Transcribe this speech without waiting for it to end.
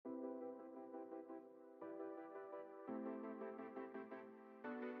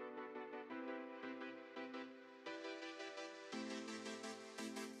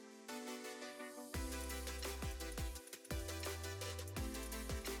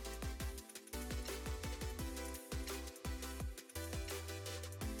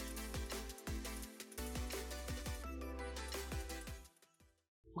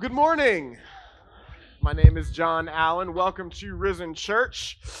Good morning. My name is John Allen. Welcome to Risen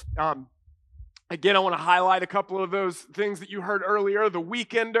Church. Again, I want to highlight a couple of those things that you heard earlier. The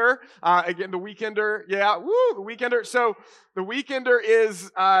Weekender. The Weekender. Yeah, the Weekender. So the Weekender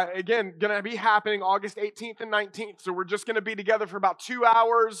is, again, going to be happening August 18th and 19th. So we're just going to be together for about 2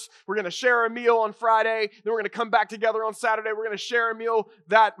 hours. We're going to share a meal on Friday. Then we're going to come back together on Saturday. We're going to share a meal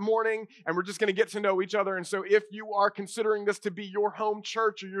that morning, and we're just going to get to know each other. And so if you are considering this to be your home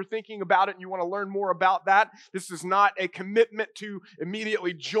church, or you're thinking about it and you want to learn more about that, this is not a commitment to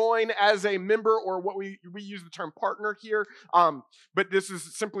immediately join as a member, or what we use the term partner here. But this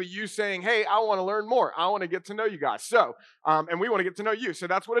is simply you saying, hey, I want to learn more. I want to get to know you guys. So, and we want to get to know you. So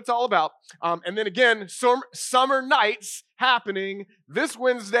that's what it's all about. And then again, summer nights happening this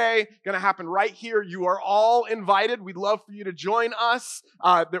Wednesday, going to happen right here. You are all invited. We'd love for you to join us,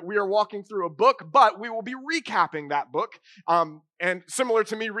 that we are walking through a book, but we will be recapping that book. And similar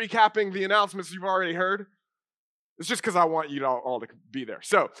to me recapping the announcements you've already heard, it's just because I want you all to be there.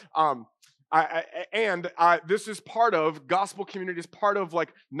 So, this is part of gospel community, is part of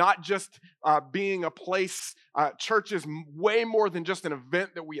like not just being a place. Church is way more than just an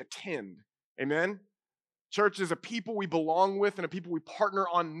event that we attend. Amen. Church is a people we belong with and a people we partner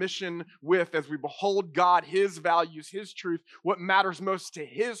on mission with as we behold God, His values, His truth, what matters most to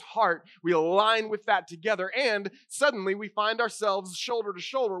His heart. We align with that together, and suddenly we find ourselves shoulder to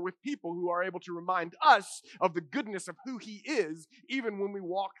shoulder with people who are able to remind us of the goodness of who He is, even when we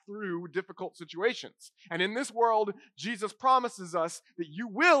walk through difficult situations. And in this world, Jesus promises us that you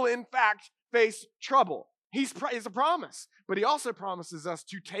will, in fact, face trouble. It's a promise, but He also promises us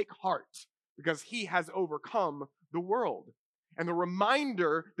to take heart, because He has overcome the world. And the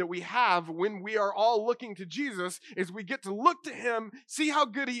reminder that we have when we are all looking to Jesus is we get to look to Him, see how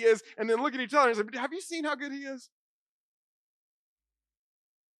good He is, and then look at each other and say, have you seen how good He is?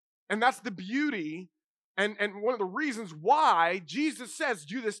 And that's the beauty and one of the reasons why Jesus says,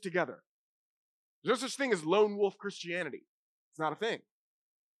 do this together. There's no such thing as lone wolf Christianity. It's not a thing.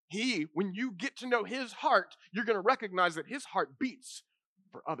 When you get to know His heart, you're going to recognize that His heart beats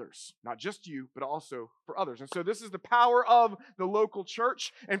for others, not just you, but also for others. And so this is the power of the local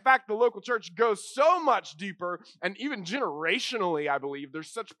church. In fact, the local church goes so much deeper, and even generationally, I believe,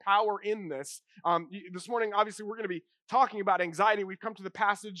 there's such power in this. This morning, obviously, we're going to be talking about anxiety. We've come to the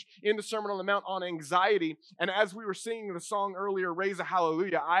passage in the Sermon on the Mount on anxiety, and as we were singing the song earlier, Raise a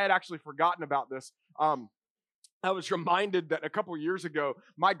Hallelujah, I had actually forgotten about this. I was reminded that a couple years ago,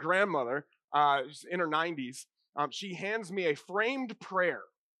 my grandmother, she's in her 90s, she hands me a framed prayer,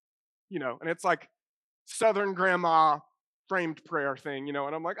 and it's like Southern grandma framed prayer thing, and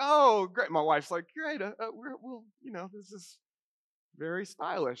I'm like, oh, great. My wife's like, great, this is very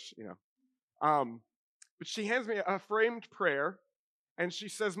stylish, But she hands me a framed prayer, and she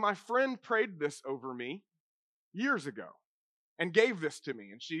says, my friend prayed this over me years ago and gave this to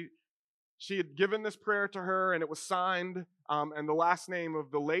me, and she had given this prayer to her, and it was signed, and the last name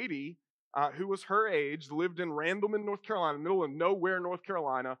of the lady who was her age, lived in Randleman, North Carolina, middle of nowhere, North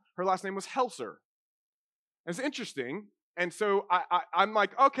Carolina. Her last name was Helser. It's interesting. And so I'm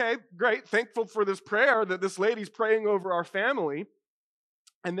like, okay, great. Thankful for this prayer that this lady's praying over our family.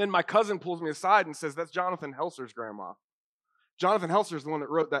 And then my cousin pulls me aside and says, that's Jonathan Helser's grandma. Jonathan Helser is the one that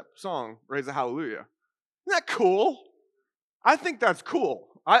wrote that song, Raise a Hallelujah. Isn't that cool? I think that's cool.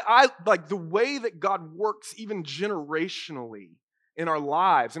 I like the way that God works even generationally in our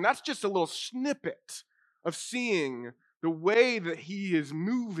lives. And that's just a little snippet of seeing the way that He is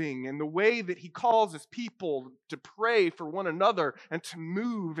moving and the way that He calls His people to pray for one another and to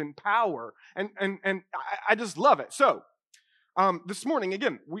move in power. And I just love it. So this morning,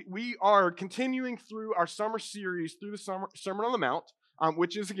 again, we are continuing through our summer series through the Sermon on the Mount,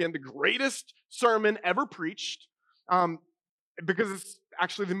 which is, again, the greatest sermon ever preached, because it's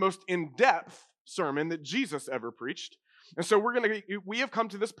actually the most in-depth sermon that Jesus ever preached. And so we have come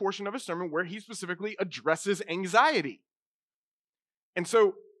to this portion of His sermon where He specifically addresses anxiety. And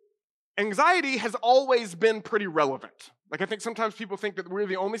so anxiety has always been pretty relevant. Like, I think sometimes people think that we're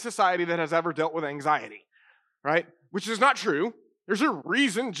the only society that has ever dealt with anxiety, right? Which is not true. There's a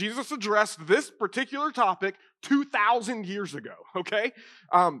reason Jesus addressed this particular topic 2,000 years ago, okay?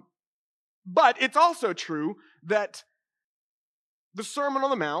 But it's also true that the Sermon on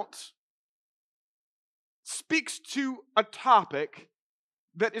the Mount speaks to a topic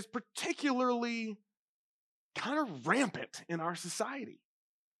that is particularly kind of rampant in our society.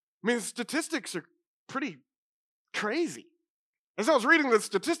 I mean, the statistics are pretty crazy. As I was reading the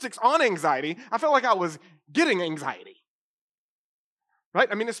statistics on anxiety, I felt like I was getting anxiety. Right?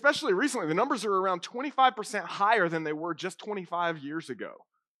 I mean, especially recently, the numbers are around 25% higher than they were just 25 years ago.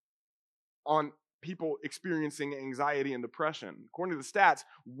 on people experiencing anxiety and depression. According to the stats,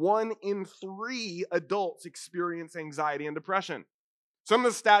 1 in 3 adults experience anxiety and depression. Some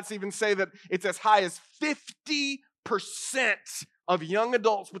of the stats even say that it's as high as 50% of young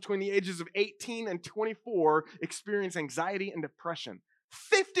adults between the ages of 18 and 24 experience anxiety and depression.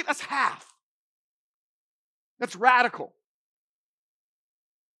 50, that's half. That's radical.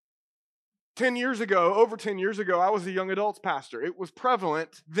 10 years ago, over 10 years ago, I was a young adults pastor. It was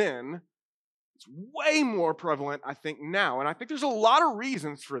prevalent then. It's way more prevalent, I think, now. And I think there's a lot of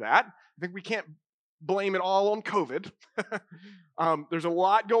reasons for that. I think we can't blame it all on COVID. There's a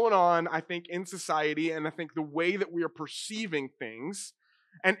lot going on, I think, in society, and I think the way that we are perceiving things.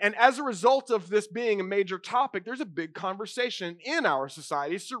 And as a result of this being a major topic, there's a big conversation in our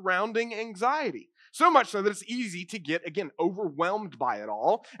society surrounding anxiety. So much so that it's easy to get, again, overwhelmed by it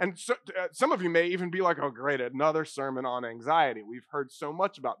all. And so, some of you may even be like, oh, great, another sermon on anxiety. We've heard so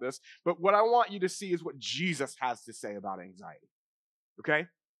much about this. But what I want you to see is what Jesus has to say about anxiety. Okay?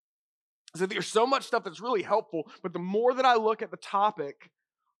 So there's so much stuff that's really helpful, but the more that I look at the topic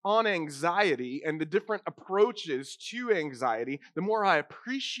on anxiety and the different approaches to anxiety, the more I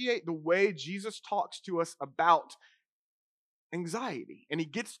appreciate the way Jesus talks to us about anxiety, and he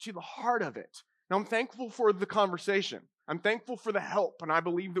gets to the heart of it. Now, I'm thankful for the conversation. I'm thankful for the help, and I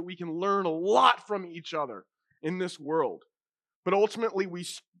believe that we can learn a lot from each other in this world. But ultimately, we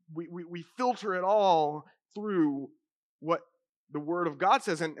filter it all through what the Word of God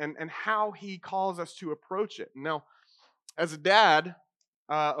says and how he calls us to approach it. Now, as a dad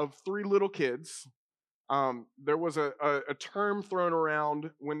of 3 little kids, there was a term thrown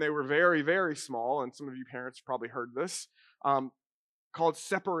around when they were very, very small, and some of you parents probably heard this, called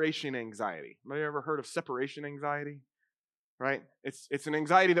separation anxiety. Have you ever heard of separation anxiety? Right? It's an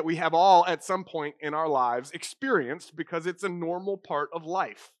anxiety that we have all at some point in our lives experienced because it's a normal part of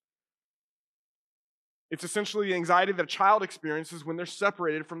life. It's essentially the anxiety that a child experiences when they're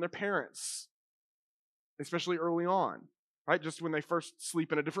separated from their parents, especially early on, right? Just when they first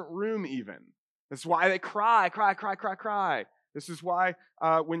sleep in a different room even. That's why they cry. This is why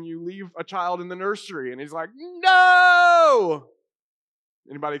when you leave a child in the nursery and he's like, no!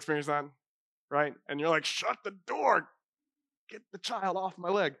 Anybody experience that? Right? And you're like, shut the door. Get the child off my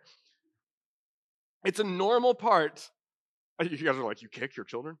leg. It's a normal part. You guys are like, you kick your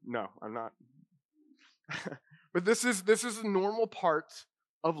children? No, I'm not. But this is a normal part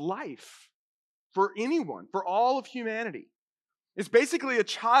of life for anyone, for all of humanity. It's basically a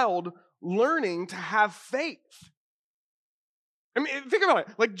child learning to have faith. I mean, think about it.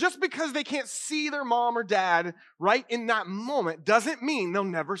 Like, just because they can't see their mom or dad right in that moment doesn't mean they'll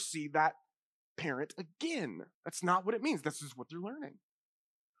never see that parent again. That's not what it means. This is what they're learning.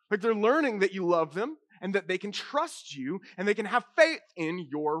 Like, they're learning that you love them and that they can trust you and they can have faith in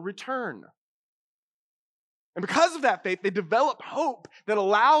your return. And because of that faith, they develop hope that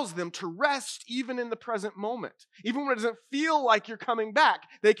allows them to rest even in the present moment. Even when it doesn't feel like you're coming back,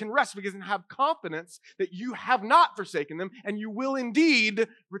 they can rest because they have confidence that you have not forsaken them and you will indeed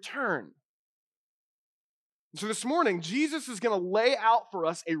return. So this morning, Jesus is going to lay out for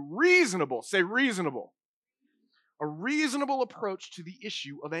us a reasonable approach to the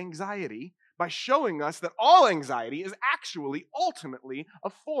issue of anxiety by showing us that all anxiety is actually ultimately a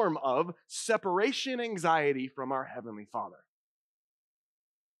form of separation anxiety from our Heavenly Father.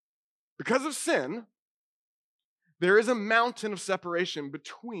 Because of sin, there is a mountain of separation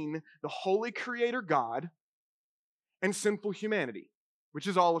between the holy Creator God and sinful humanity, which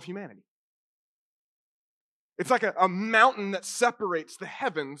is all of humanity. It's like a mountain that separates the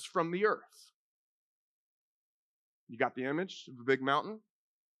heavens from the earth. You got the image of the big mountain?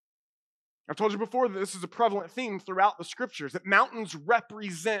 I've told you before that this is a prevalent theme throughout the scriptures, that mountains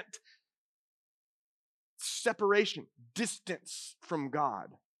represent separation, distance from God.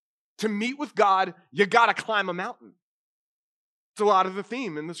 To meet with God, you got to climb a mountain. It's a lot of the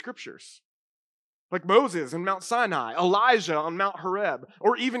theme in the scriptures. Like Moses on Mount Sinai, Elijah on Mount Horeb,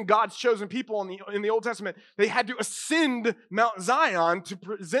 or even God's chosen people in the Old Testament, they had to ascend Mount Zion to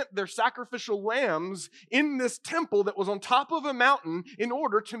present their sacrificial lambs in this temple that was on top of a mountain in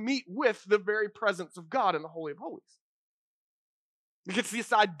order to meet with the very presence of God in the Holy of Holies. It's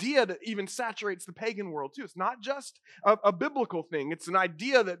this idea that even saturates the pagan world too. It's not just a biblical thing. It's an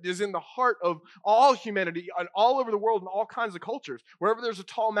idea that is in the heart of all humanity and all over the world in all kinds of cultures. Wherever there's a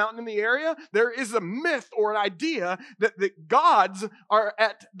tall mountain in the area, there is a myth or an idea that the gods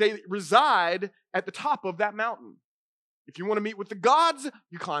they reside at the top of that mountain. If you want to meet with the gods,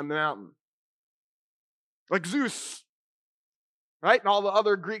 you climb the mountain. Like Zeus, right? And all the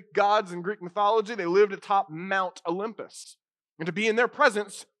other Greek gods in Greek mythology, they lived atop Mount Olympus. And to be in their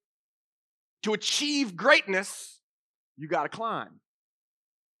presence, To achieve greatness, you got to climb.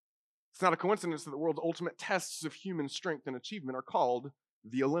 It's not a coincidence that the world's ultimate tests of human strength and achievement are called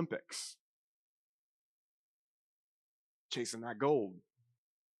the Olympics. Chasing that gold,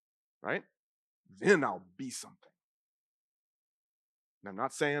 right? Then I'll be something. And I'm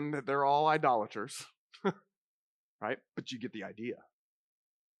not saying that they're all idolaters, right? But you get the idea.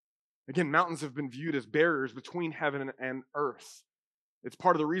 Again, mountains have been viewed as barriers between heaven and earth. It's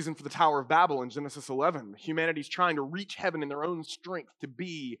part of the reason for the Tower of Babel in Genesis 11. Humanity's trying to reach heaven in their own strength to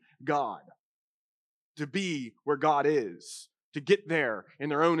be God, to be where God is, to get there in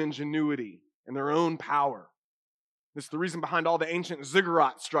their own ingenuity and their own power. This is the reason behind all the ancient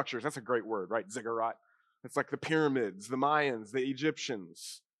ziggurat structures. That's a great word, right? Ziggurat. It's like the pyramids, the Mayans, the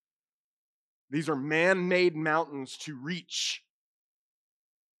Egyptians. These are man-made mountains to reach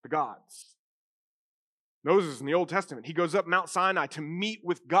the gods. Moses in the Old Testament, he goes up Mount Sinai to meet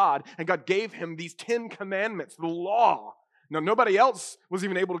with God, and God gave him these 10 commandments, the law. Now, nobody else was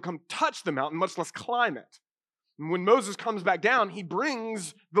even able to come touch the mountain, much less climb it. And when Moses comes back down, he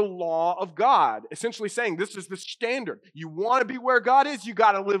brings the law of God, essentially saying this is the standard. You want to be where God is, you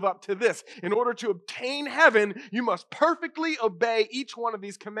got to live up to this. In order to obtain heaven, you must perfectly obey each one of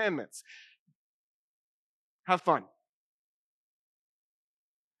these commandments. Have fun.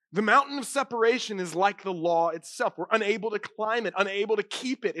 The mountain of separation is like the law itself. We're unable to climb it, unable to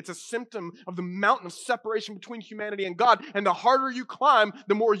keep it. It's a symptom of the mountain of separation between humanity and God. And the harder you climb,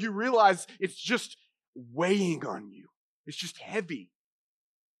 the more you realize it's just weighing on you. It's just heavy.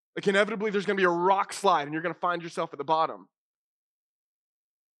 Like inevitably there's going to be a rock slide and you're going to find yourself at the bottom.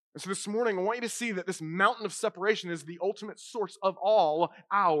 And so this morning, I want you to see that this mountain of separation is the ultimate source of all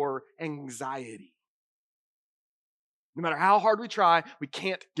our anxiety. No matter how hard we try, we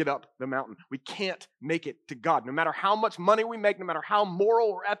can't get up the mountain. We can't make it to God. No matter how much money we make, no matter how moral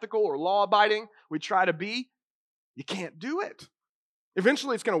or ethical or law-abiding we try to be, you can't do it.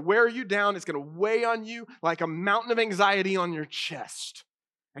 Eventually, it's going to wear you down. It's going to weigh on you like a mountain of anxiety on your chest.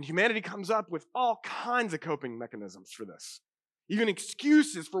 And humanity comes up with all kinds of coping mechanisms for this. Even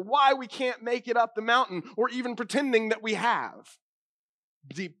excuses for why we can't make it up the mountain, or even pretending that we have.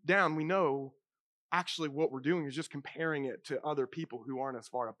 Deep down, we know actually what we're doing is just comparing it to other people who aren't as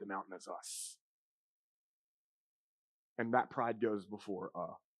far up the mountain as us. And that pride goes before a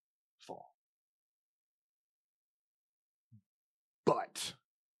fall. But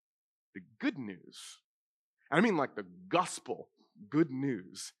the good news, I mean like the gospel good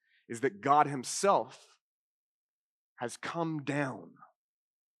news, is that God himself has come down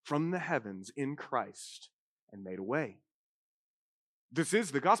from the heavens in Christ and made a way. This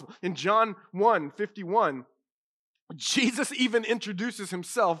is the gospel. In John 1:51, Jesus even introduces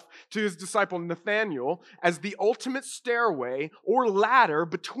himself to his disciple Nathanael as the ultimate stairway or ladder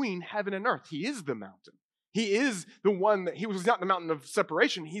between heaven and earth. He is the mountain. He is the one that, he was not the mountain of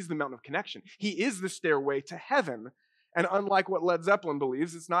separation, he's the mountain of connection. He is the stairway to heaven. And unlike what Led Zeppelin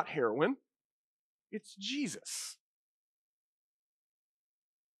believes, it's not heroin, it's Jesus.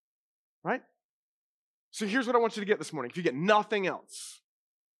 Right? So here's what I want you to get this morning. If you get nothing else,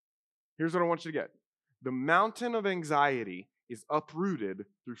 here's what I want you to get. The mountain of anxiety is uprooted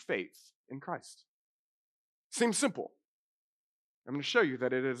through faith in Christ. Seems simple. I'm going to show you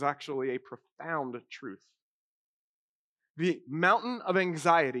that it is actually a profound truth. The mountain of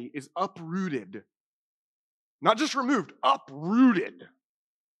anxiety is uprooted. Not just removed, uprooted.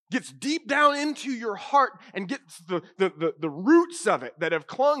 Gets deep down into your heart and gets the roots of it that have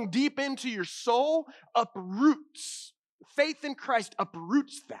clung deep into your soul, uproots. Faith in Christ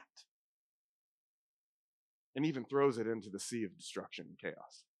uproots that. And even throws it into the sea of destruction and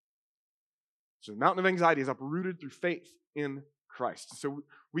chaos. So the mountain of anxiety is uprooted through faith in Christ. So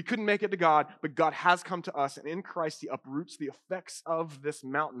we couldn't make it to God, but God has come to us, and in Christ he uproots the effects of this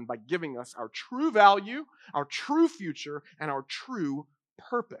mountain by giving us our true value, our true future, and our true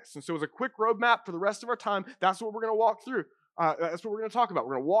purpose. And so as a quick roadmap for the rest of our time, that's what we're going to walk through. That's what we're going to talk about.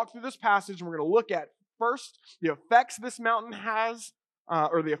 We're going to walk through this passage, and we're going to look at first the effects this mountain has,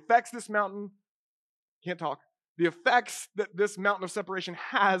 the effects that this mountain of separation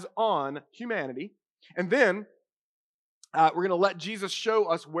has on humanity. And then we're going to let Jesus show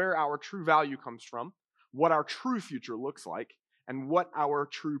us where our true value comes from, what our true future looks like, and what our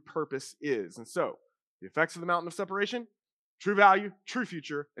true purpose is. And so, the effects of the mountain of separation, true value, true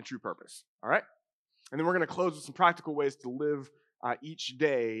future, and true purpose. All right? And then we're going to close with some practical ways to live each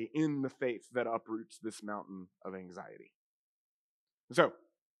day in the faith that uproots this mountain of anxiety. So,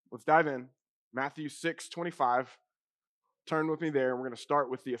 let's dive in. Matthew 6:25. Turn with me there, and we're going to start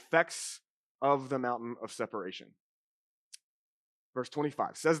with the effects of the mountain of separation. Verse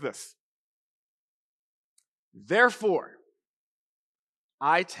 25 says this: Therefore,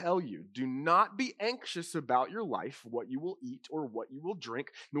 I tell you, do not be anxious about your life, what you will eat or what you will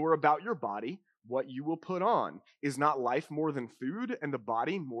drink, nor about your body, what you will put on. Is not life more than food and the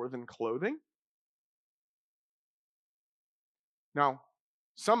body more than clothing? Now,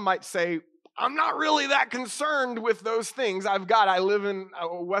 some might say, I'm not really that concerned with those things. I live in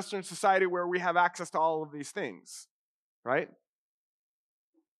a Western society where we have access to all of these things, right?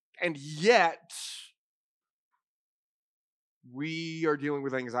 And yet, we are dealing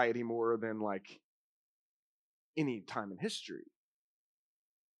with anxiety more than like any time in history.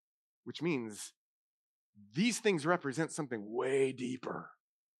 Which means these things represent something way deeper.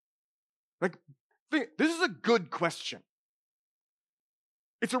 Like, this is a good question.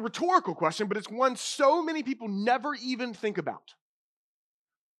 It's a rhetorical question, but it's one so many people never even think about.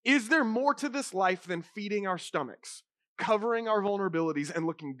 Is there more to this life than feeding our stomachs, covering our vulnerabilities, and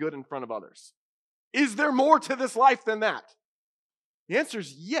looking good in front of others? Is there more to this life than that? The answer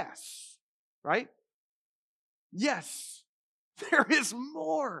is yes, right? Yes, there is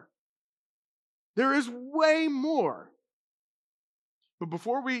more. There is way more. But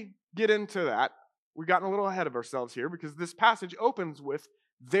before we get into that, we've gotten a little ahead of ourselves here because this passage opens with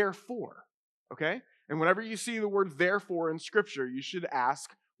therefore, okay? And whenever you see the word therefore in Scripture, you should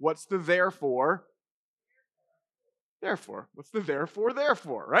ask, what's the therefore? Therefore. What's the therefore,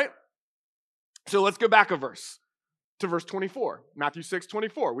 right? So let's go back a verse to verse 24, Matthew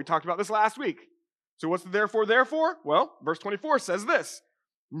 6:24. We talked about this last week. So what's the therefore? Well, verse 24 says this.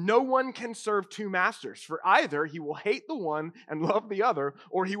 No one can serve two masters, for either he will hate the one and love the other,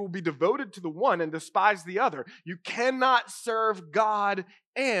 or he will be devoted to the one and despise the other. You cannot serve God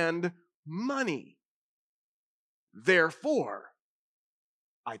and money. Therefore,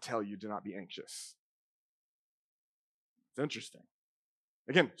 I tell you, do not be anxious. It's interesting.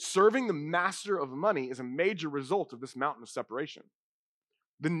 Again, serving the master of money is a major result of this mountain of separation.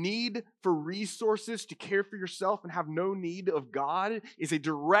 The need for resources to care for yourself and have no need of God is a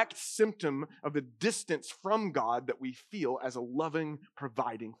direct symptom of the distance from God that we feel as a loving,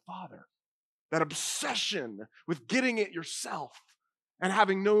 providing Father. That obsession with getting it yourself and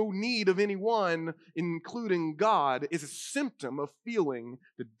having no need of anyone, including God, is a symptom of feeling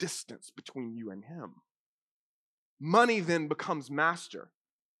the distance between you and Him. Money then becomes master.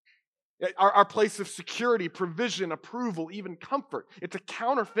 Our place of security, provision, approval, even comfort. It's a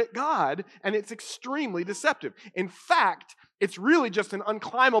counterfeit God, and it's extremely deceptive. In fact, it's really just an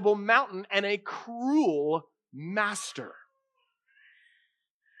unclimbable mountain and a cruel master.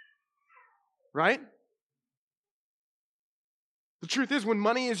 Right? The truth is, when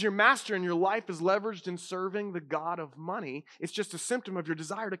money is your master and your life is leveraged in serving the God of money, it's just a symptom of your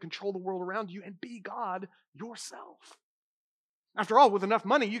desire to control the world around you and be God yourself. After all, with enough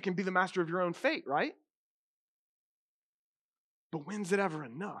money, you can be the master of your own fate, right? But when's it ever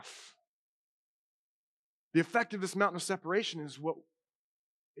enough? The effect of this mountain of separation is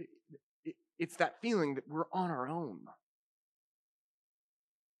it's that feeling that we're on our own.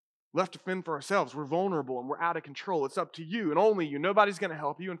 Left to fend for ourselves, we're vulnerable and we're out of control. It's up to you and only you. Nobody's going to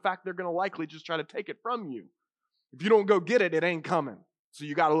help you. In fact, they're going to likely just try to take it from you. If you don't go get it, it ain't coming. So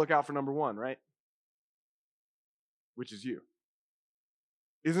you got to look out for number one, right? Which is you.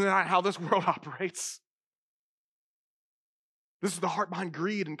 Isn't that how this world operates? This is the heart behind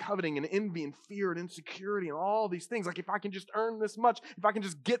greed and coveting and envy and fear and insecurity and all these things. Like if I can just earn this much, if I can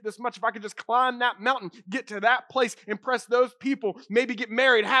just get this much, if I can just climb that mountain, get to that place, impress those people, maybe get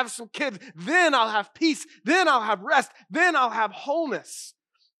married, have some kids, then I'll have peace, then I'll have rest, then I'll have wholeness.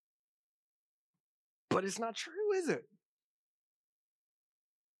 But it's not true, is it?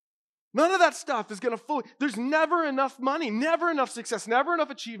 None of that stuff is going to fully, there's never enough money, never enough success, never enough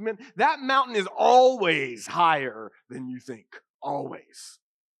achievement. That mountain is always higher than you think, always.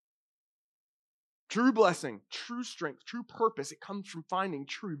 True blessing, true strength, true purpose, it comes from finding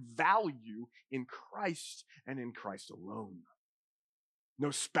true value in Christ and in Christ alone.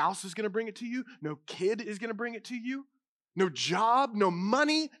 No spouse is going to bring it to you. No kid is going to bring it to you. No job, no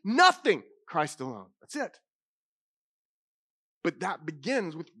money, nothing. Christ alone. That's it. But that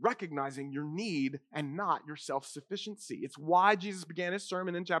begins with recognizing your need and not your self-sufficiency. It's why Jesus began his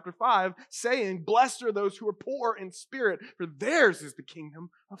sermon in chapter 5 saying, "Blessed are those who are poor in spirit, for theirs is the kingdom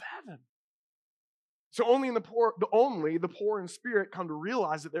of heaven." So only the poor in spirit come to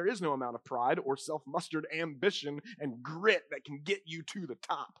realize that there is no amount of pride or self-mustered ambition and grit that can get you to the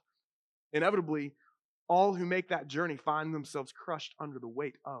top. Inevitably, all who make that journey find themselves crushed under the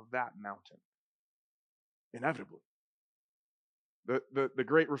weight of that mountain. Inevitably. The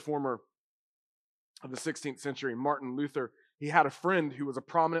great reformer of the 16th century, Martin Luther, He had a friend who was a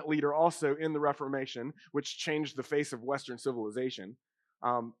prominent leader also in the Reformation, which changed the face of Western civilization.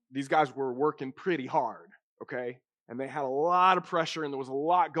 These guys were working pretty hard, okay? And they had a lot of pressure, and there was a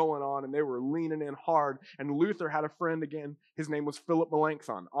lot going on, and they were leaning in hard. And Luther had a friend again. His name was Philip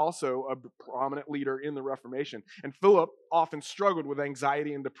Melanchthon, also a prominent leader in the Reformation. And Philip often struggled with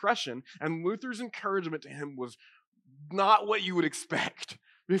anxiety and depression, and Luther's encouragement to him was not what you would expect.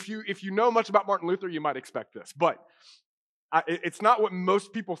 If you know much about Martin Luther, you might expect this, but it's not what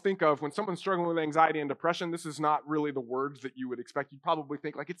most people think of when someone's struggling with anxiety and depression. This is not really the words that you would expect. You'd probably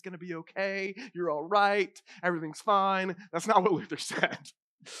think like, it's going to be okay, you're all right, everything's fine. That's not what Luther said.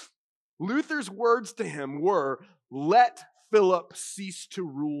 Luther's words to him were, let Philip cease to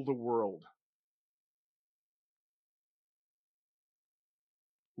rule the world.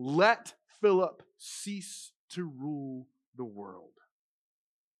 Let Philip cease to rule the world.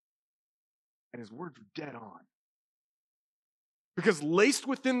 And his words were dead on. Because laced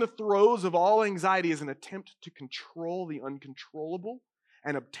within the throes of all anxiety is an attempt to control the uncontrollable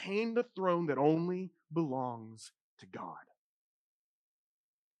and obtain the throne that only belongs to God.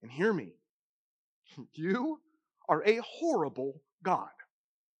 And hear me, you are a horrible God.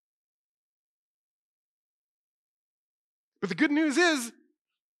 But the good news is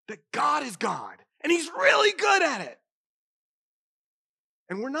that God is God, and He's really good at it.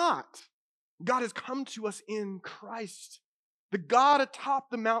 And we're not. God has come to us in Christ. The God atop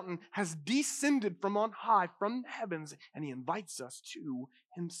the mountain has descended from on high, from the heavens, and He invites us to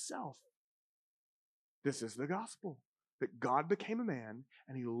Himself. This is the gospel, that God became a man,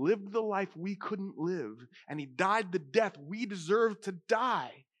 and He lived the life we couldn't live, and He died the death we deserved to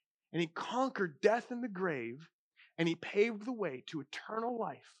die, and He conquered death and the grave, and He paved the way to eternal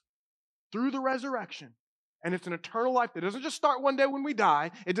life through the resurrection. And it's an eternal life that doesn't just start one day when we die.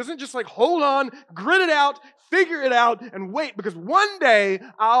 It doesn't just like hold on, grit it out, figure it out, and wait because one day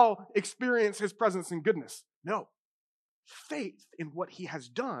I'll experience His presence and goodness. No. Faith in what He has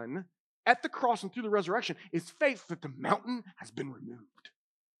done at the cross and through the resurrection is faith that the mountain has been removed,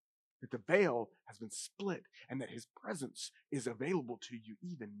 that the veil has been split, and that His presence is available to you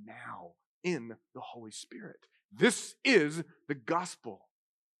even now in the Holy Spirit. This is the gospel.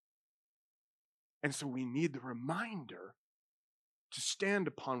 And so we need the reminder to stand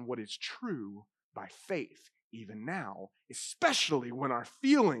upon what is true by faith, even now, especially when our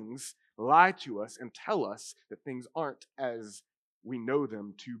feelings lie to us and tell us that things aren't as we know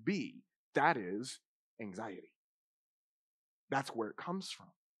them to be. That is anxiety. That's where it comes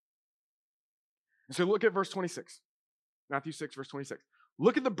from. And so look at verse 26. Matthew 6, verse 26.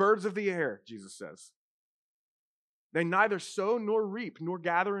 Look at the birds of the air, Jesus says. They neither sow nor reap nor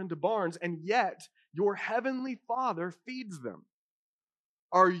gather into barns, and yet your heavenly Father feeds them.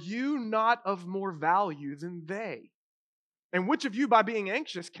 Are you not of more value than they? And which of you, by being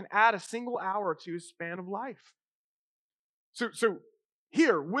anxious, can add a single hour to his span of life? So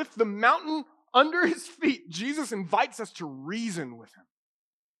here, with the mountain under His feet, Jesus invites us to reason with Him.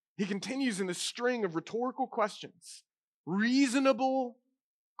 He continues in a string of rhetorical questions. Reasonable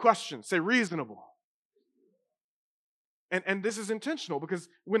questions. Say reasonable. And this is intentional because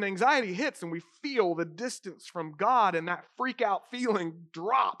when anxiety hits and we feel the distance from God and that freak out feeling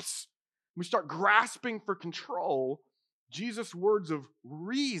drops, we start grasping for control, Jesus' words of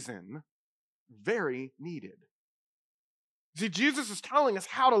reason, very needed. See, Jesus is telling us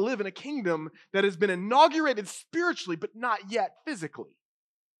how to live in a kingdom that has been inaugurated spiritually, but not yet physically.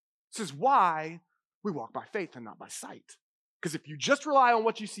 This is why we walk by faith and not by sight. Because if you just rely on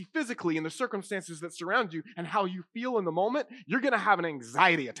what you see physically and the circumstances that surround you and how you feel in the moment, you're going to have an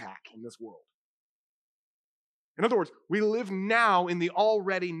anxiety attack in this world. In other words, we live now in the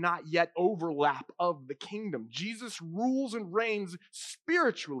already not yet overlap of the kingdom. Jesus rules and reigns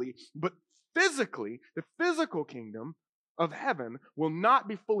spiritually, but physically, the physical kingdom of heaven will not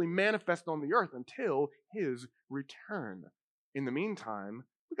be fully manifest on the earth until His return. In the meantime,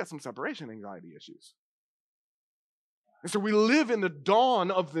 we've got some separation anxiety issues. And so we live in the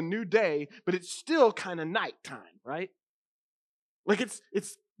dawn of the new day, but it's still kind of nighttime, right? Like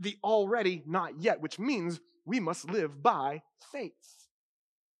it's the already not yet, which means we must live by faith.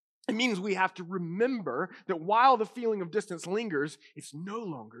 It means we have to remember that while the feeling of distance lingers, it's no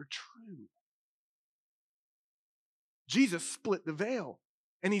longer true. Jesus split the veil,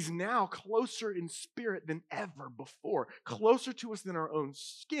 and He's now closer in spirit than ever before, closer to us than our own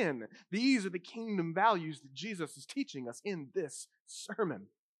skin. These are the kingdom values that Jesus is teaching us in this sermon.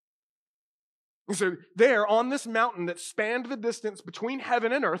 And so there, on this mountain that spanned the distance between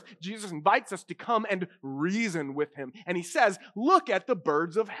heaven and earth, Jesus invites us to come and reason with Him. And He says, look at the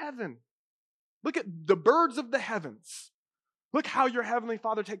birds of heaven. Look at the birds of the heavens. Look how your heavenly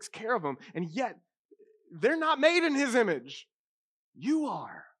Father takes care of them. And yet, they're not made in his image. You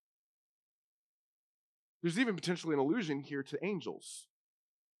are. There's even potentially an allusion here to angels.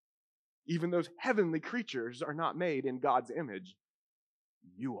 Even those heavenly creatures are not made in God's image.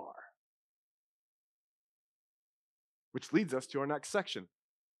 You are. Which leads us to our next section,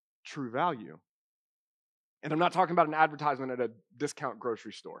 true value. And I'm not talking about an advertisement at a discount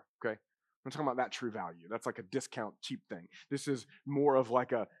grocery store, okay? I'm talking about that true value. That's like a discount cheap thing. This is more of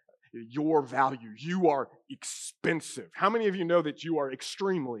like your value. You are expensive. How many of you know that you are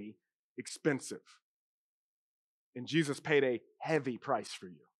extremely expensive? And Jesus paid a heavy price for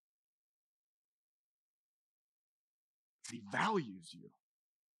you. He values you.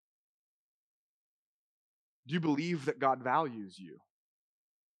 Do you believe that God values you?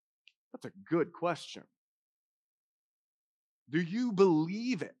 That's a good question. Do you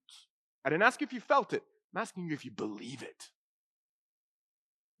believe it? I didn't ask if you felt it. I'm asking you if you believe it.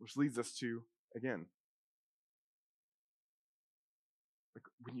 Which leads us to, again, like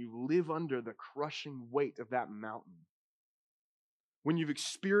when you live under the crushing weight of that mountain, when you've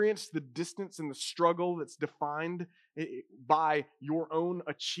experienced the distance and the struggle that's defined by your own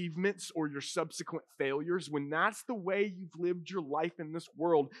achievements or your subsequent failures, when that's the way you've lived your life in this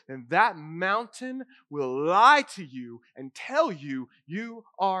world, then that mountain will lie to you and tell you you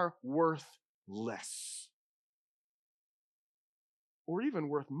are worth less. Or even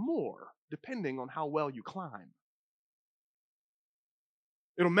worth more, depending on how well you climb.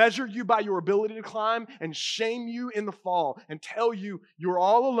 It'll measure you by your ability to climb and shame you in the fall and tell you you're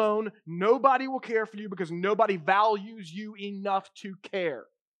all alone, nobody will care for you because nobody values you enough to care.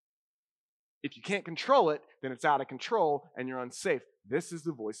 If you can't control it, then it's out of control and you're unsafe. This is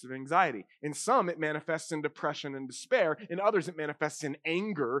the voice of anxiety. In some, it manifests in depression and despair. In others, it manifests in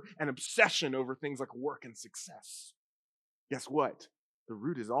anger and obsession over things like work and success. Guess what? The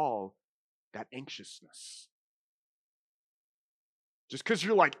root is all that anxiousness. Just because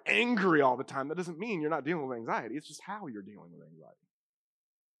you're like angry all the time, that doesn't mean you're not dealing with anxiety. It's just how you're dealing with anxiety.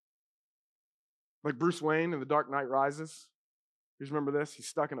 Like Bruce Wayne in The Dark Knight Rises. You remember this? He's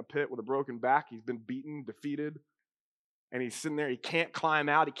stuck in a pit with a broken back. He's been beaten, defeated. And he's sitting there. He can't climb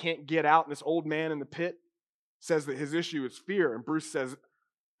out. He can't get out. And this old man in the pit says that his issue is fear. And Bruce says,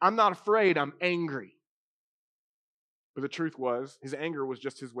 I'm not afraid. I'm angry. But the truth was, his anger was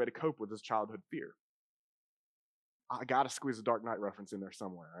just his way to cope with his childhood fear. I got to squeeze a Dark Knight reference in there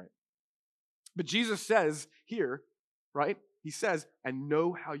somewhere, right? But Jesus says here, right? He says, I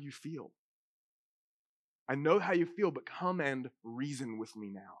know how you feel. I know how you feel, but come and reason with me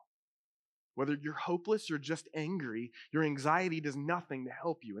now. Whether you're hopeless or just angry, your anxiety does nothing to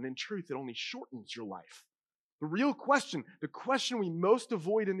help you. And in truth, it only shortens your life. The real question, the question we most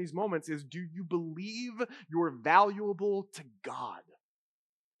avoid in these moments is, do you believe you're valuable to God?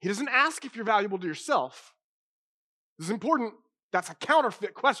 He doesn't ask if you're valuable to yourself. This is important. That's a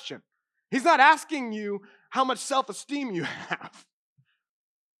counterfeit question. He's not asking you how much self-esteem you have.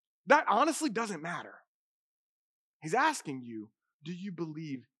 That honestly doesn't matter. He's asking you, do you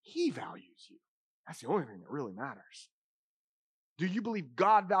believe he values you? That's the only thing that really matters. Do you believe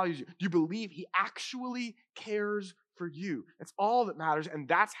God values you? Do you believe he actually cares for you? That's all that matters, and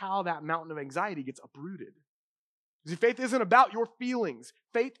that's how that mountain of anxiety gets uprooted. See, faith isn't about your feelings.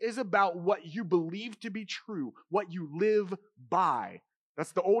 Faith is about what you believe to be true, what you live by.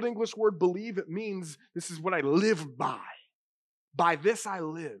 That's the Old English word believe. It means this is what I live by. By this I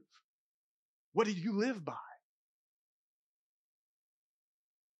live. What do you live by?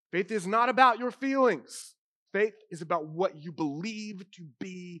 Faith is not about your feelings. Faith is about what you believe to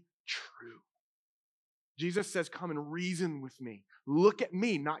be true. Jesus says, come and reason with me. Look at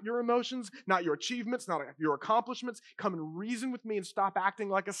me, not your emotions, not your achievements, not your accomplishments. Come and reason with me and stop acting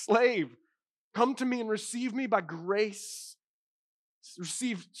like a slave. Come to me and receive me by grace.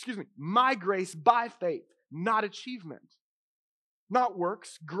 My grace by faith, not achievement. Not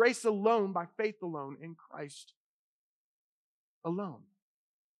works, grace alone by faith alone in Christ alone.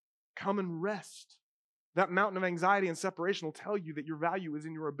 Come and rest. That mountain of anxiety and separation will tell you that your value is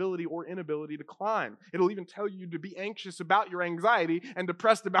in your ability or inability to climb. It'll even tell you to be anxious about your anxiety and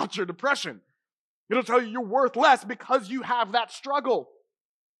depressed about your depression. It'll tell you you're worth less because you have that struggle.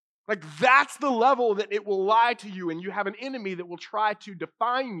 Like that's the level that it will lie to you, and you have an enemy that will try to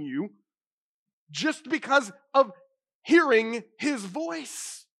define you just because of hearing his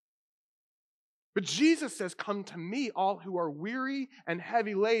voice. But Jesus says, come to me, all who are weary and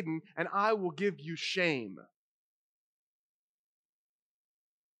heavy laden, and I will give you shame.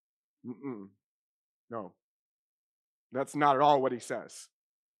 No, that's not at all what he says.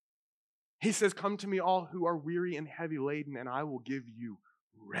 He says, come to me all who are weary and heavy laden, and I will give you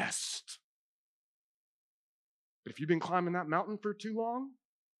rest. But if you've been climbing that mountain for too long,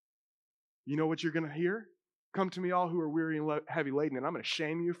 you know what you're going to hear? Come to me all who are weary and heavy laden, and I'm going to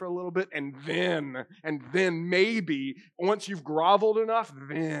shame you for a little bit, and then maybe, once you've groveled enough,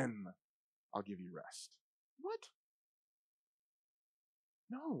 then I'll give you rest. What?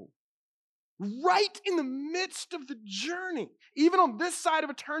 No. Right in the midst of the journey, even on this side of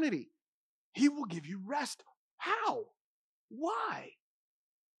eternity, he will give you rest. How? Why?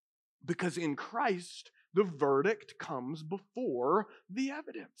 Because in Christ, the verdict comes before the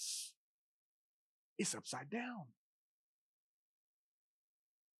evidence. It's upside down.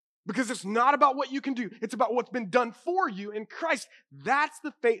 Because it's not about what you can do. It's about what's been done for you in Christ. That's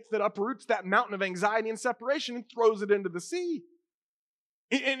the faith that uproots that mountain of anxiety and separation and throws it into the sea.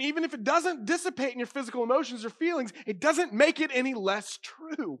 And even if it doesn't dissipate in your physical emotions or feelings, it doesn't make it any less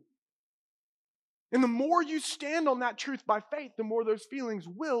true. And the more you stand on that truth by faith, the more those feelings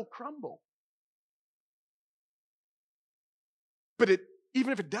will crumble. But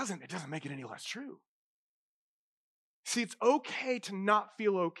even if it doesn't make it any less true. See, it's okay to not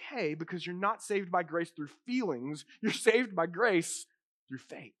feel okay because you're not saved by grace through feelings. You're saved by grace through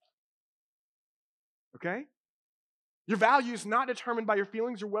faith. Okay? Your value is not determined by your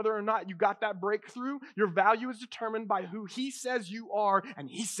feelings or whether or not you got that breakthrough. Your value is determined by who he says you are, and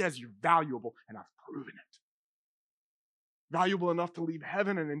he says you're valuable, and I've proven it. Valuable enough to leave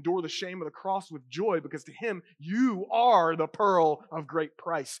heaven and endure the shame of the cross with joy because to him, you are the pearl of great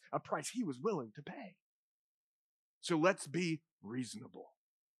price, a price he was willing to pay. So let's be reasonable.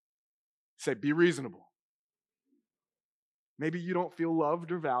 Say, be reasonable. Maybe you don't feel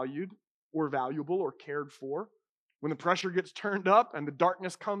loved or valued or valuable or cared for. When the pressure gets turned up and the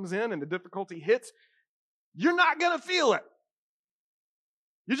darkness comes in and the difficulty hits, you're not going to feel it.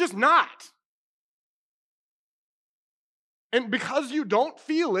 You're just not. And because you don't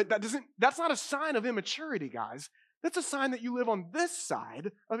feel it, that's not a sign of immaturity, guys. That's a sign that you live on this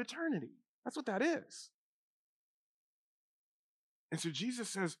side of eternity. That's what that is. And so Jesus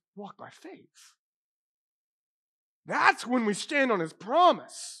says, walk by faith. That's when we stand on his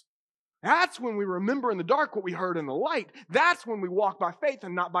promise. That's when we remember in the dark what we heard in the light. That's when we walk by faith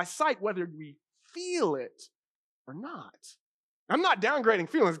and not by sight, whether we feel it or not. I'm not downgrading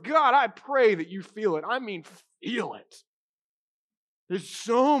feelings. God, I pray that you feel it. I mean, feel it. There's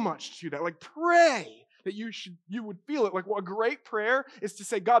so much to that. Like, pray that you would feel it. Like, a great prayer is to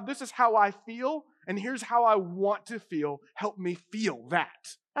say, God, this is how I feel, and here's how I want to feel. Help me feel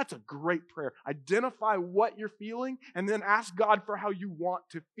that. That's a great prayer. Identify what you're feeling, and then ask God for how you want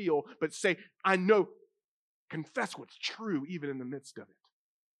to feel. But say, I know, confess what's true even in the midst of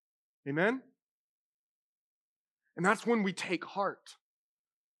it. Amen? And that's when we take heart.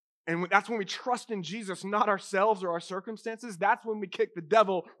 And that's when we trust in Jesus, not ourselves or our circumstances. That's when we kick the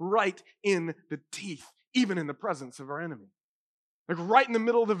devil right in the teeth, even in the presence of our enemy. Like right in the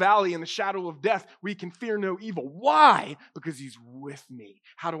middle of the valley in the shadow of death, we can fear no evil. Why? Because he's with me.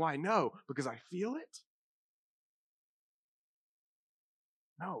 How do I know? Because I feel it?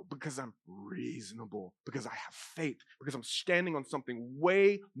 No, because I'm reasonable, because I have faith, because I'm standing on something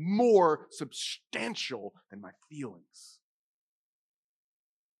way more substantial than my feelings.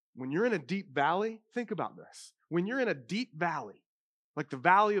 When you're in a deep valley, think about this. When you're in a deep valley, like the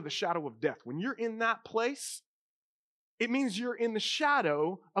valley of the shadow of death, when you're in that place, it means you're in the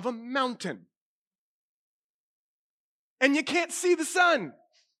shadow of a mountain. And you can't see the sun.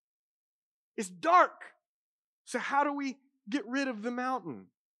 It's dark. So how do we get rid of the mountain?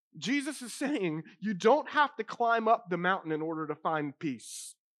 Jesus is saying you don't have to climb up the mountain in order to find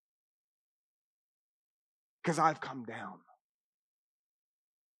peace. Because I've come down.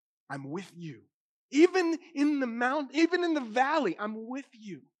 I'm with you. Even in the mountain, even in the valley, I'm with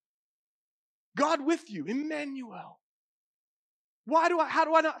you. God with you, Emmanuel. How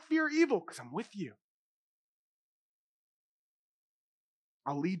do I not fear evil? Because I'm with you.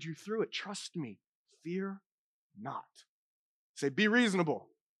 I'll lead you through it. Trust me. Fear not. Say, be reasonable.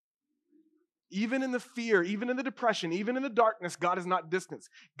 Even in the fear, even in the depression, even in the darkness, God is not distant.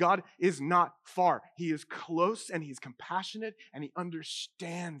 God is not far. He is close and he's compassionate and he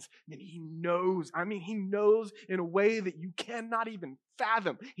understands and he knows. He knows in a way that you cannot even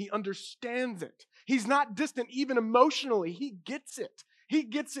fathom. He understands it. He's not distant even emotionally. He gets it. He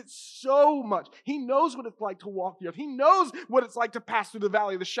gets it so much. He knows what it's like to walk the earth. He knows what it's like to pass through the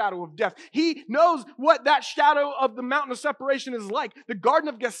valley of the shadow of death. He knows what that shadow of the mountain of separation is like. The Garden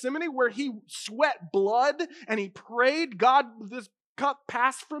of Gethsemane, where he sweat blood and he prayed, God, this cup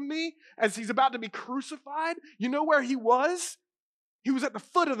pass from me as he's about to be crucified. You know where he was? He was at the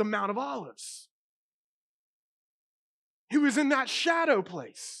foot of the Mount of Olives. He was in that shadow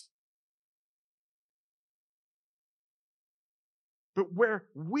place. But where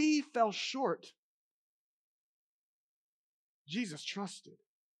we fell short, Jesus trusted.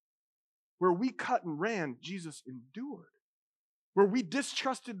 Where we cut and ran, Jesus endured. Where we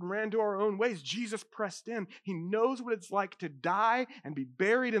distrusted and ran to our own ways, Jesus pressed in. He knows what it's like to die and be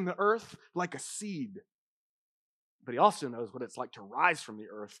buried in the earth like a seed. But he also knows what it's like to rise from the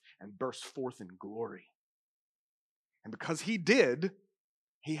earth and burst forth in glory. And because he did,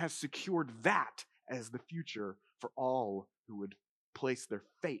 he has secured that as the future for all who would place their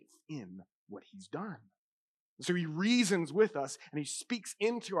faith in what he's done. So he reasons with us and he speaks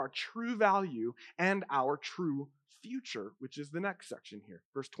into our true value and our true future, which is the next section here,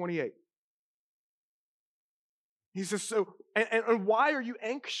 verse 28. He says, and why are you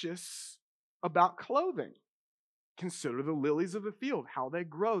anxious about clothing? Consider the lilies of the field, how they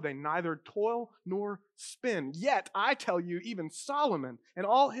grow. They neither toil nor spin. Yet, I tell you, even Solomon in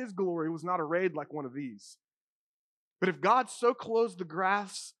all his glory was not arrayed like one of these. But if God so clothes the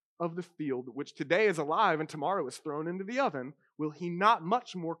grass of the field, which today is alive and tomorrow is thrown into the oven, will he not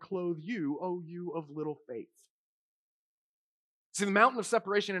much more clothe you, O you of little faith? See, the mountain of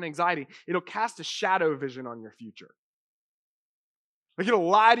separation and anxiety, it'll cast a shadow vision on your future. Like it'll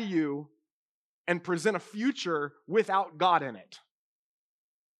lie to you and present a future without God in it.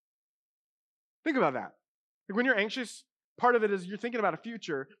 Think about that. Like when you're anxious, part of it is you're thinking about a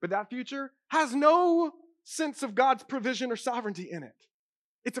future, but that future has no sense of God's provision or sovereignty in it.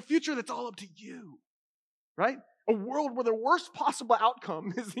 It's a future that's all up to you, right? A world where the worst possible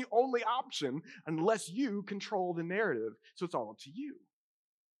outcome is the only option unless you control the narrative. So it's all up to you.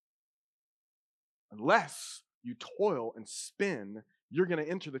 Unless you toil and spin, you're going to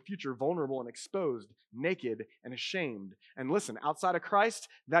enter the future vulnerable and exposed, naked and ashamed. And listen, outside of Christ,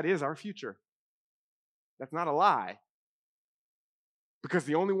 that is our future. That's not a lie. Because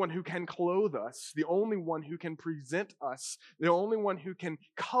the only one who can clothe us, the only one who can present us, the only one who can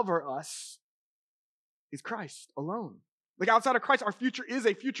cover us is Christ alone. Like outside of Christ, our future is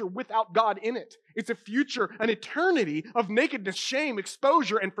a future without God in it. It's a future, an eternity of nakedness, shame,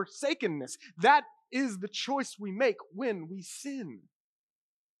 exposure, and forsakenness. That is the choice we make when we sin.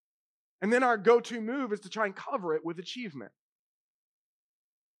 And then our go-to move is to try and cover it with achievement.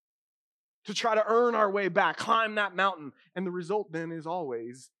 To try to earn our way back, climb that mountain. And the result then is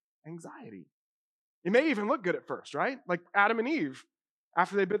always anxiety. It may even look good at first, right? Like Adam and Eve.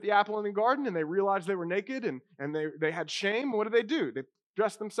 After they bit the apple in the garden and they realized they were naked and they had shame, what did? They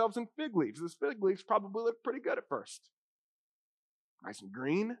dressed themselves in fig leaves. Those fig leaves probably looked pretty good at first. Nice and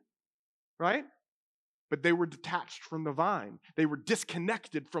green, right? But they were detached from the vine. They were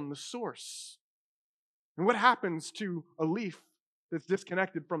disconnected from the source. And what happens to a leaf that's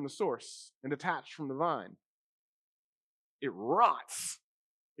disconnected from the source and detached from the vine? It rots.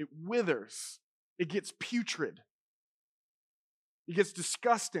 It withers. It gets putrid. It gets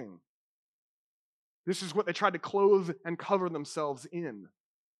disgusting. This is what they tried to clothe and cover themselves in.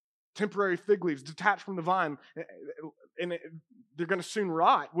 Temporary fig leaves detached from the vine, and they're going to soon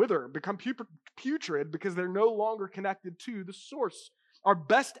rot, wither, become putrid because they're no longer connected to the source. Our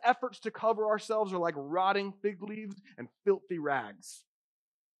best efforts to cover ourselves are like rotting fig leaves and filthy rags.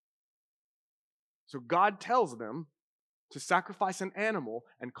 So God tells them to sacrifice an animal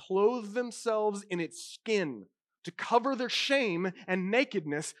and clothe themselves in its skin to cover their shame and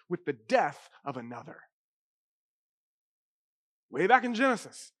nakedness with the death of another. Way back in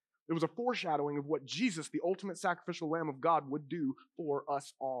Genesis, it was a foreshadowing of what Jesus, the ultimate sacrificial Lamb of God, would do for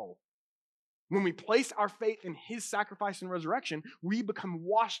us all. When we place our faith in his sacrifice and resurrection, we become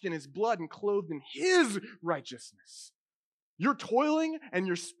washed in his blood and clothed in his righteousness. You're toiling and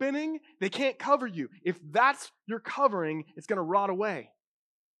you're spinning, they can't cover you. If that's your covering, it's going to rot away.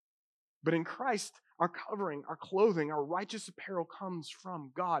 But in Christ, our covering, our clothing, our righteous apparel comes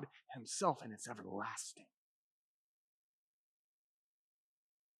from God himself, and it's everlasting.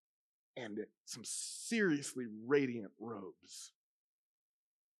 And some seriously radiant robes.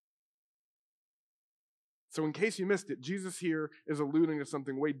 So in case you missed it, Jesus here is alluding to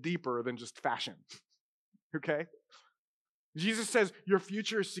something way deeper than just fashion. Okay? Jesus says, your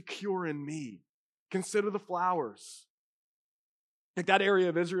future is secure in me. Consider the flowers. Like that area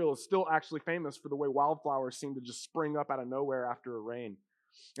of Israel is still actually famous for the way wildflowers seem to just spring up out of nowhere after a rain.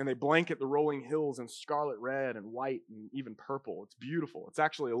 And they blanket the rolling hills in scarlet red and white and even purple. It's beautiful. It's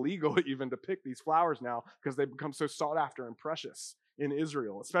actually illegal even to pick these flowers now because they've become so sought after and precious in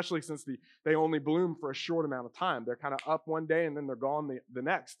Israel, especially since they only bloom for a short amount of time. They're kind of up one day and then they're gone the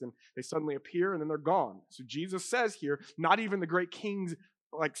next, and they suddenly appear and then they're gone. So Jesus says here, not even the great kings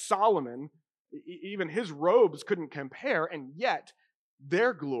like Solomon, even his robes couldn't compare, and yet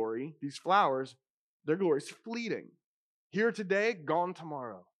their glory, these flowers, their glory is fleeting. Here today, gone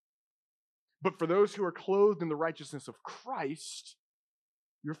tomorrow. But for those who are clothed in the righteousness of Christ,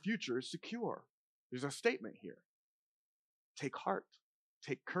 your future is secure. There's a statement here. Take heart.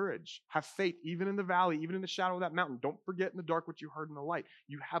 Take courage. Have faith, even in the valley, even in the shadow of that mountain. Don't forget in the dark what you heard in the light.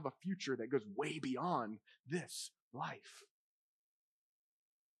 You have a future that goes way beyond this life.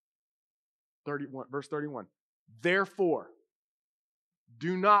 31, verse 31. Therefore,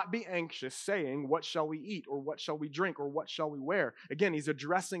 do not be anxious, saying, what shall we eat, or what shall we drink, or what shall we wear? Again, he's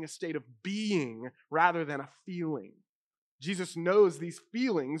addressing a state of being rather than a feeling. Jesus knows these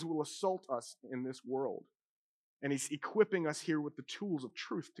feelings will assault us in this world. And he's equipping us here with the tools of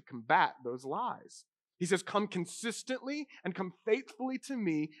truth to combat those lies. He says, come consistently and come faithfully to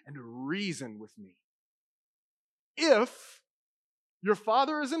me and reason with me. If your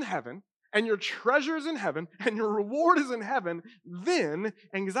Father is in heaven, and your treasure is in heaven, and your reward is in heaven, then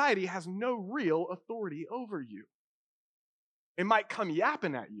anxiety has no real authority over you. It might come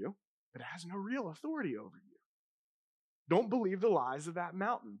yapping at you, but it has no real authority over you. Don't believe the lies of that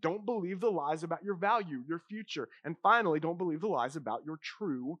mountain. Don't believe the lies about your value, your future. And finally, don't believe the lies about your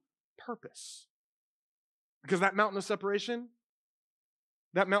true purpose. Because that mountain of separation,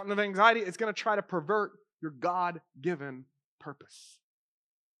 that mountain of anxiety, it's going to try to pervert your God-given purpose.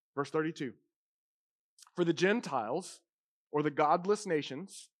 Verse 32. For the Gentiles, or the godless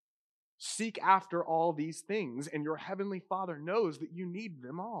nations, seek after all these things, and your heavenly Father knows that you need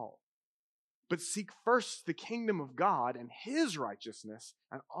them all. But seek first the kingdom of God and his righteousness,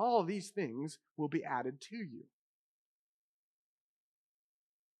 and all these things will be added to you.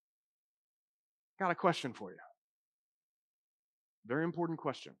 Got a question for you. Very important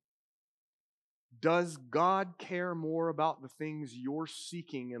question. Does God care more about the things you're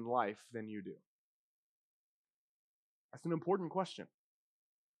seeking in life than you do? That's an important question.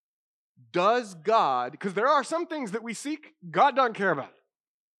 Does God, because there are some things that we seek, God doesn't care about.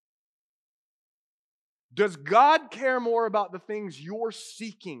 Does God care more about the things you're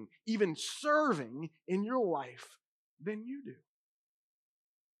seeking, even serving in your life, than you do?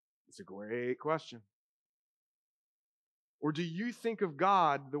 It's a great question. Or do you think of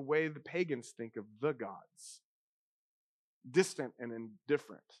God the way the pagans think of the gods? Distant and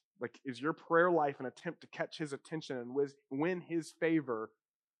indifferent. Like, is your prayer life an attempt to catch his attention and win his favor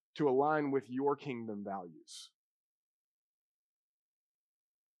to align with your kingdom values?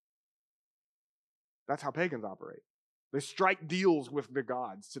 That's how pagans operate. They strike deals with the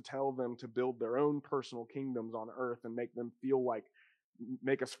gods to tell them to build their own personal kingdoms on earth and make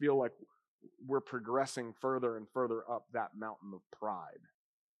us feel like we're progressing further and further up that mountain of pride.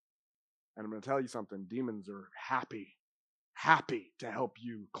 And I'm going to tell you something. Demons are happy to help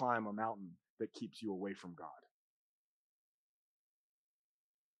you climb a mountain that keeps you away from God.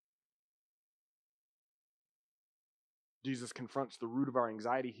 Jesus confronts the root of our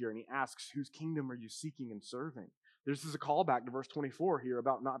anxiety here, and he asks, whose kingdom are you seeking and serving? This is a callback to verse 24 here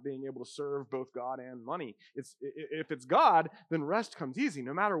about not being able to serve both God and money. If it's God, then rest comes easy.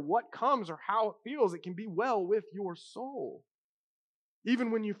 No matter what comes or how it feels, it can be well with your soul. Even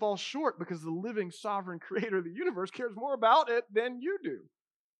when you fall short, because the living, sovereign creator of the universe cares more about it than you do.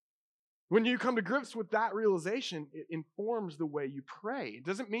 When you come to grips with that realization, it informs the way you pray. It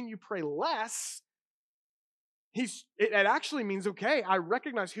doesn't mean you pray less. It actually means, okay, I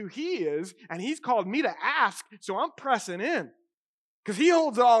recognize who he is, and he's called me to ask, so I'm pressing in, because he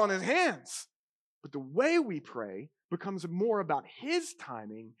holds it all in his hands. But the way we pray becomes more about his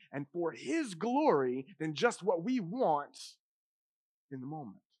timing and for his glory than just what we want in the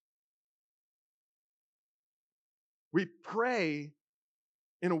moment. We pray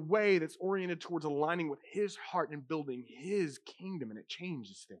in a way that's oriented towards aligning with his heart and building his kingdom, and it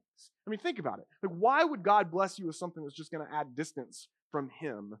changes things. I mean, think about it. Like, why would God bless you with something that's just going to add distance from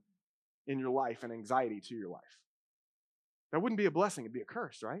him in your life and anxiety to your life? That wouldn't be a blessing. It'd be a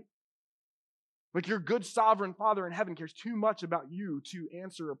curse, right? Like, your good sovereign Father in heaven cares too much about you to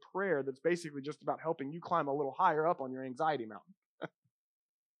answer a prayer that's basically just about helping you climb a little higher up on your anxiety mountain.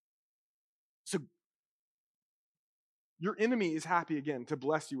 So, your enemy is happy again to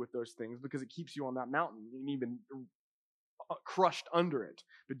bless you with those things because it keeps you on that mountain and even crushed under it.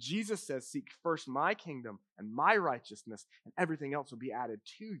 But Jesus says, seek first my kingdom and my righteousness, and everything else will be added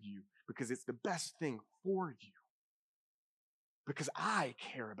to you because it's the best thing for you. Because I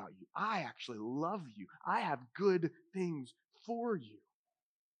care about you. I actually love you. I have good things for you.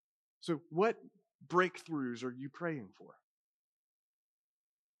 So what breakthroughs are you praying for?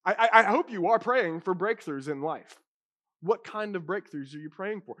 I hope you are praying for breakthroughs in life. What kind of breakthroughs are you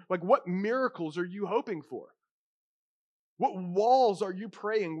praying for? Like, what miracles are you hoping for? What walls are you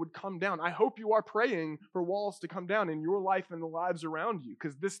praying would come down? I hope you are praying for walls to come down in your life and the lives around you,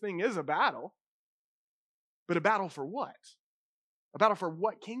 because this thing is a battle. But a battle for what? A battle for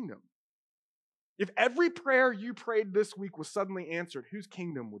what kingdom? If every prayer you prayed this week was suddenly answered, whose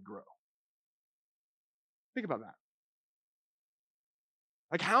kingdom would grow? Think about that.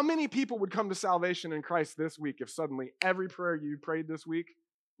 Like, how many people would come to salvation in Christ this week if suddenly every prayer you prayed this week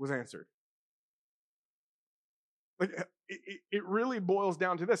was answered? Like, it really boils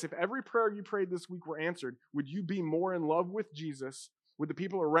down to this. If every prayer you prayed this week were answered, would you be more in love with Jesus? Would the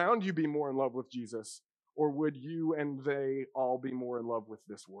people around you be more in love with Jesus? Or would you and they all be more in love with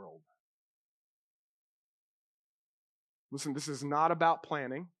this world? Listen, this is not about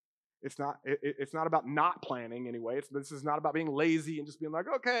planning. It's not about not planning anyway. This is not about being lazy and just being like,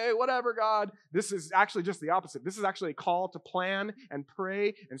 okay, whatever, God. This is actually just the opposite. This is actually a call to plan and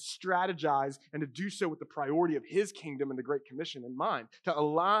pray and strategize and to do so with the priority of His kingdom and the Great Commission in mind. To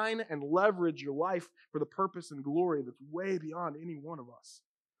align and leverage your life for the purpose and glory that's way beyond any one of us.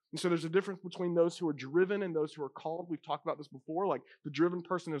 And so there's a difference between those who are driven and those who are called. We've talked about this before. Like, the driven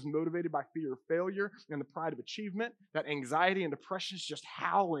person is motivated by fear of failure and the pride of achievement. That anxiety and depression is just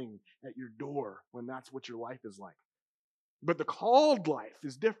howling at your door when that's what your life is like. But the called life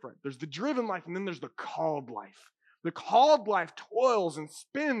is different. There's the driven life, and then there's the called life. The called life toils and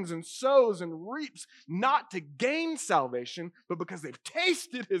spins and sows and reaps, not to gain salvation, but because they've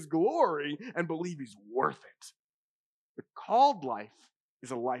tasted His glory and believe He's worth it. The called life is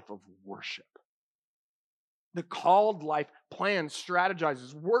a life of worship. The called life plans,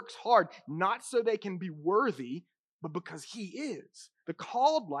 strategizes, works hard, not so they can be worthy, but because He is. The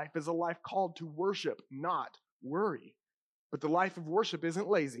called life is a life called to worship, not worry. But the life of worship isn't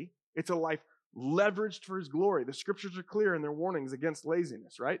lazy. It's a life leveraged for His glory. The scriptures are clear in their warnings against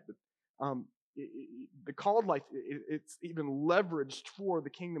laziness, right? The called life, it's even leveraged for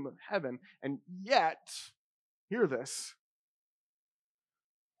the kingdom of heaven. And yet, hear this,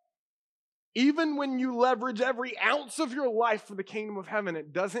 even when you leverage every ounce of your life for the kingdom of heaven,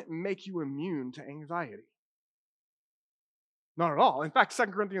 it doesn't make you immune to anxiety. Not at all. In fact, 2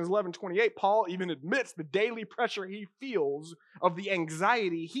 Corinthians 11:28, Paul even admits the daily pressure he feels of the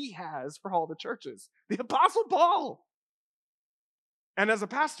anxiety he has for all the churches. The Apostle Paul. And as a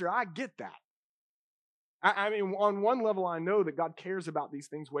pastor, I get that. I mean, on one level, I know that God cares about these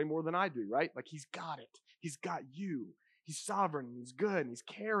things way more than I do, right? Like, He's got it. He's got you. He's sovereign, and He's good, and He's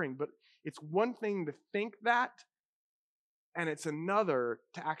caring. But it's one thing to think that, and it's another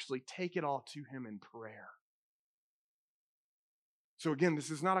to actually take it all to Him in prayer. So again, this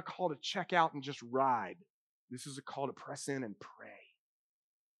is not a call to check out and just ride. This is a call to press in and pray.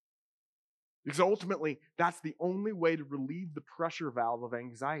 Because ultimately, that's the only way to relieve the pressure valve of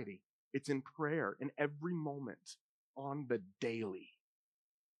anxiety. It's in prayer, in every moment, on the daily.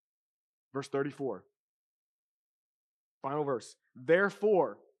 Verse 34. Final verse.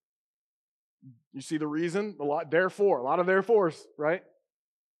 Therefore, you see the reason? A lot of therefores, right?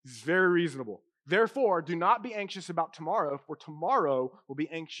 This is very reasonable. Therefore, do not be anxious about tomorrow, for tomorrow will be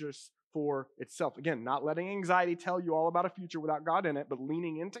anxious for itself. Again, not letting anxiety tell you all about a future without God in it, but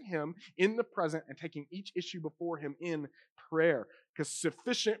leaning into Him in the present and taking each issue before Him in prayer. Because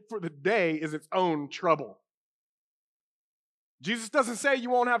sufficient for the day is its own trouble. Jesus doesn't say you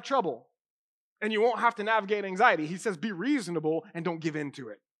won't have trouble and you won't have to navigate anxiety. He says be reasonable and don't give in to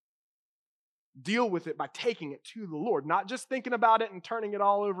it. Deal with it by taking it to the Lord, not just thinking about it and turning it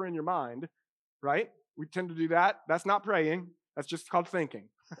all over in your mind, right? We tend to do that. That's not praying. That's just called thinking.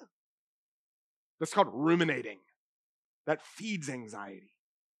 That's called ruminating. That feeds anxiety.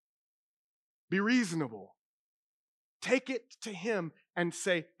 Be reasonable. Take it to Him and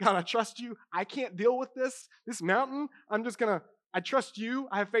say, God, I trust You. I can't deal with this mountain. I trust You.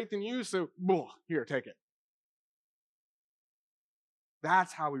 I have faith in You. So, here, take it.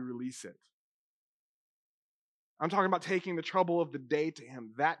 That's how we release it. I'm talking about taking the trouble of the day to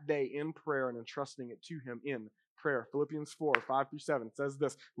Him, that day in prayer, and entrusting it to Him in prayer. Philippians 4:5-7 says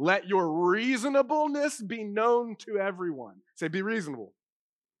this: let your reasonableness be known to everyone. Say, be reasonable.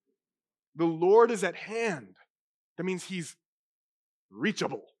 The Lord is at hand. That means He's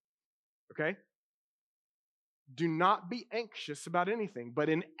reachable. Okay? Do not be anxious about anything, but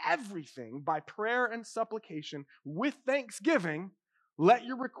in everything, by prayer and supplication, with thanksgiving, let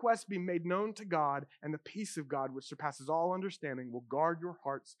your requests be made known to God, and the peace of God, which surpasses all understanding, will guard your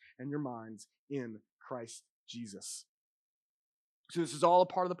hearts and your minds in Christ Jesus. So this is all a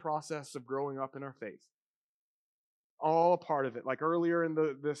part of the process of growing up in our faith. All a part of it. Like earlier in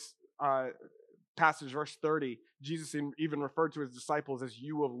this passage, verse 30, Jesus even referred to his disciples as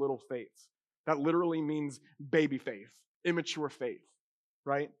you of little faith. That literally means baby faith, immature faith,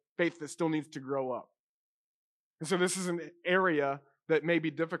 right? Faith that still needs to grow up. And so this is an area that may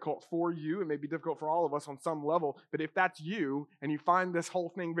be difficult for you. It may be difficult for all of us on some level. But if that's you and you find this whole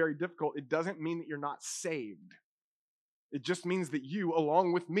thing very difficult, it doesn't mean that you're not saved. It just means that you,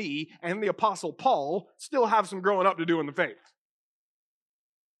 along with me and the Apostle Paul, still have some growing up to do in the faith.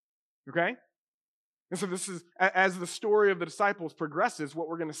 Okay? And so this is, as the story of the disciples progresses, what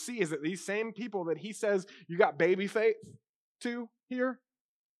we're going to see is that these same people that he says you got baby faith to here,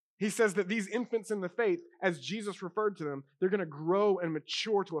 he says that these infants in the faith, as Jesus referred to them, they're going to grow and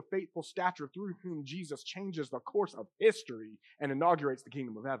mature to a faithful stature through whom Jesus changes the course of history and inaugurates the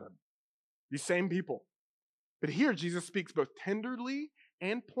kingdom of heaven. These same people. But here Jesus speaks both tenderly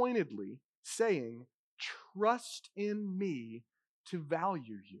and pointedly, saying, trust in me to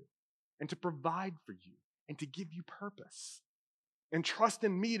value you and to provide for you and to give you purpose. And trust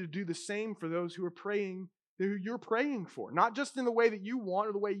in me to do the same for those who are praying, who you're praying for. Not just in the way that you want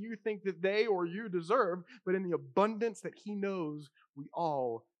or the way you think that they or you deserve, but in the abundance that he knows we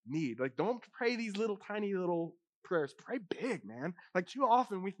all need. Like, don't pray these little tiny little prayers. Pray big, man. Like, too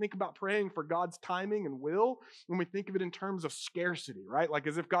often we think about praying for God's timing and will when we think of it in terms of scarcity, right? Like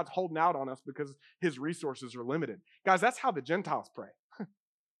as if God's holding out on us because his resources are limited. Guys, that's how the Gentiles pray.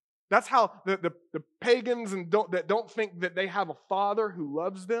 That's how the pagans that don't think that they have a father who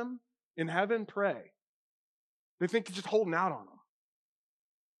loves them in heaven pray. They think he's just holding out on them.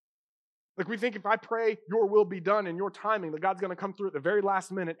 Like we think if I pray your will be done in your timing, that God's going to come through at the very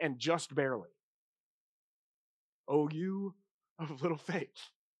last minute and just barely. Oh, you of little faith.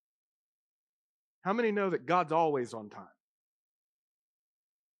 How many know that God's always on time?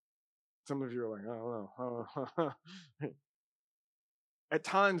 Some of you are like, I don't know. At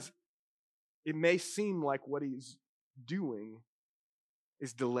times, it may seem like what he's doing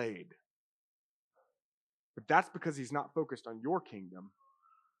is delayed. But that's because he's not focused on your kingdom.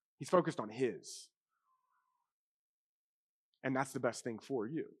 He's focused on his. And that's the best thing for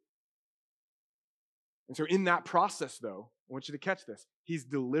you. And so in that process, though, I want you to catch this. He's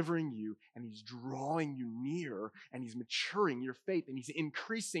delivering you and he's drawing you near and he's maturing your faith and he's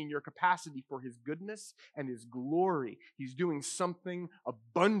increasing your capacity for his goodness and his glory. He's doing something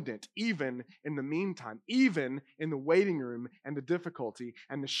abundant even in the meantime, even in the waiting room and the difficulty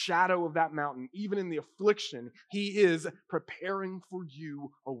and the shadow of that mountain, even in the affliction. He is preparing for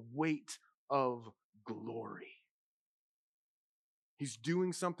you a weight of glory. He's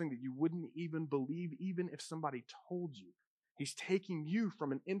doing something that you wouldn't even believe even if somebody told you. He's taking you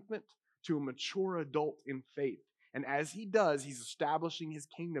from an infant to a mature adult in faith. And as he does, he's establishing his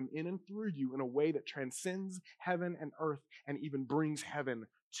kingdom in and through you in a way that transcends heaven and earth and even brings heaven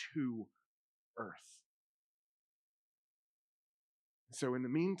to earth. So in the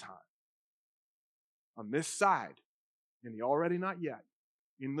meantime, on this side, in the already not yet,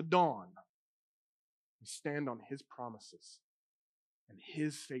 in the dawn, we stand on his promises and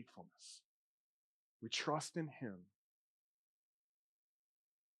his faithfulness. We trust in him.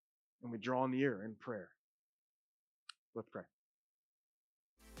 And we draw near in prayer. Let's pray.